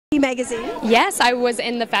magazine. Yes, I was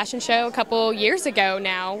in the fashion show a couple years ago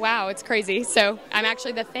now. Wow, it's crazy. So I'm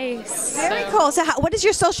actually the face. Very cool. So what is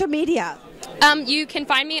your social media? You can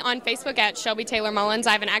find me on Facebook at Shelby Taylor Mullins.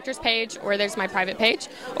 I have an actor's page, or there's my private page,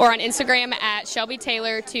 or on Instagram at Shelby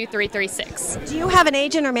Taylor 2336. Do you have an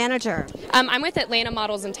agent or manager? I'm with Atlanta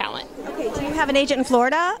Models and Talent. Okay. Do you have an agent in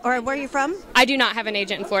Florida, or where are you from? I do not have an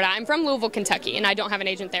agent in Florida. I'm from Louisville, Kentucky, and I don't have an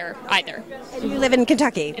agent there either. And you live in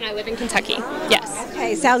Kentucky? And I live in Kentucky, yes.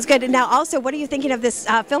 Okay, sounds good. And now also, what are you thinking of this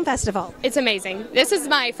film festival? It's amazing. This is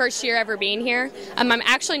my first year ever being here. I'm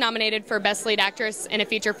actually nominated for Best Lead Actress in a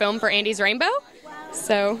Feature Film for Andy's Rainbow.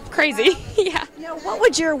 So crazy, yeah. Now, what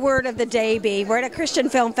would your word of the day be? We're at a Christian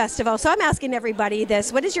film festival, so I'm asking everybody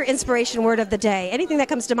this. What is your inspiration word of the day? Anything that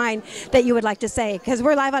comes to mind that you would like to say? Because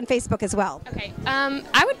we're live on Facebook as well. Okay,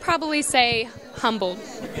 I would probably say humbled.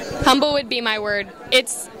 Humble would be my word.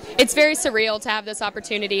 It's very surreal to have this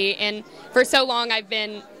opportunity, and for so long I've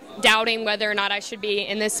been doubting whether or not I should be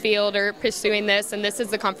in this field or pursuing this, and this is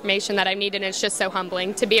the confirmation that I needed, and it's just so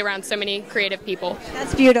humbling to be around so many creative people.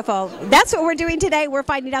 That's beautiful. That's what we're doing today. We're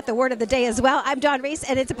finding out the word of the day as well. I'm Dawn Reese,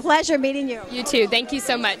 and it's a pleasure meeting you. You too. Thank you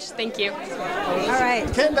so much. Thank you. All right.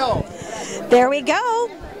 Kendall. There we go.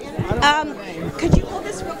 Could you hold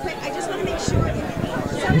this real quick? I just want to make sure.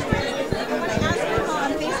 Sometimes I want to ask people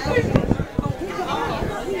on Facebook.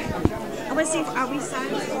 I want to see if are we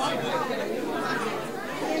signed.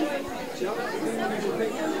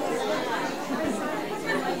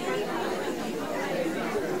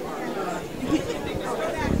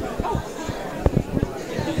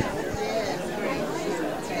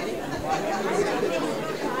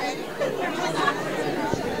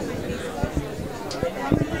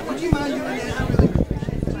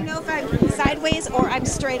 Sideways or I'm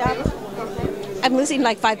straight up. I'm losing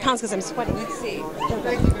like 5 pounds because I'm sweating. Let's see.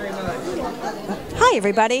 Thank you very much. Hi,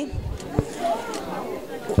 everybody.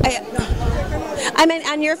 I'm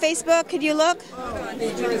on your Facebook. Could you look?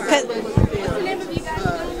 What's the name of you guys?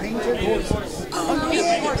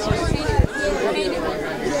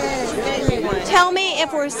 Tell me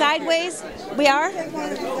if we're sideways. We are?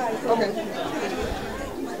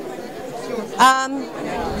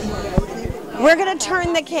 We're going to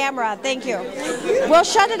turn the camera. Thank you. We'll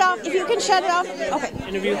shut it off. If you can shut it off. Okay.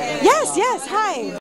 Interview? Yes, yes. Hi.